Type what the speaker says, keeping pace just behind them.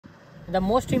The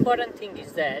most important thing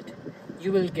is that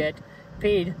you will get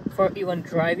paid for even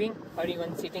driving or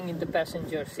even sitting in the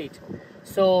passenger seat.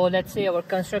 So let's say our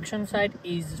construction site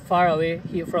is far away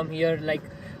from here, like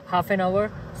half an hour.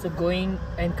 So going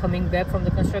and coming back from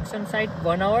the construction site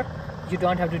 1 hour, you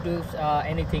don't have to do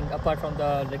anything apart from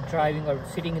the driving or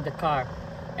sitting in the car.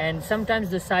 And sometimes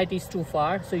the site is too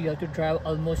far, so you have to drive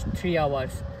almost 3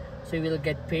 hours. So you will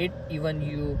get paid even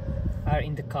you are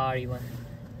in the car even.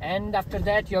 And after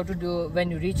that, you have to do, when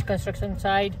you reach construction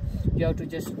site, you have to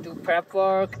just do prep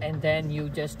work, and then you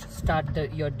just start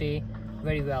your day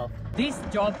very well. This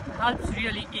job helps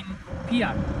really in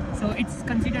PR, so it's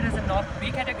considered as a not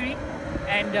pay category,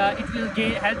 and it will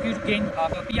help you to gain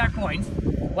PR points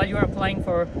while you are applying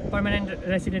for permanent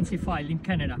residency file in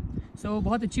Canada. So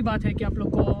बहुत अच्छी बात है कि आप लोग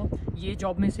को ये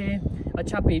job में से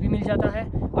अच्छा पे भी मिल जाता है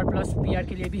और प्लस PR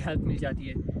के लिए भी हेल्प मिल जाती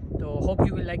है. तो hope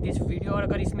you will like this video. और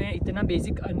अगर इसमें इतना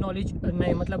बेसिक नॉलेज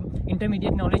नहीं, मतलब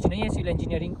इंटरमीडिएट नॉलेज नहीं है सिविल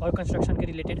इंजीनियरिंग और कंस्ट्रक्शन के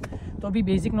रिलेटेड, तो अभी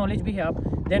बेसिक नॉलेज भी है आप,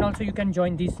 then also you can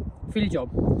join this field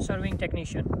job serving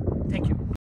technician. Thank you.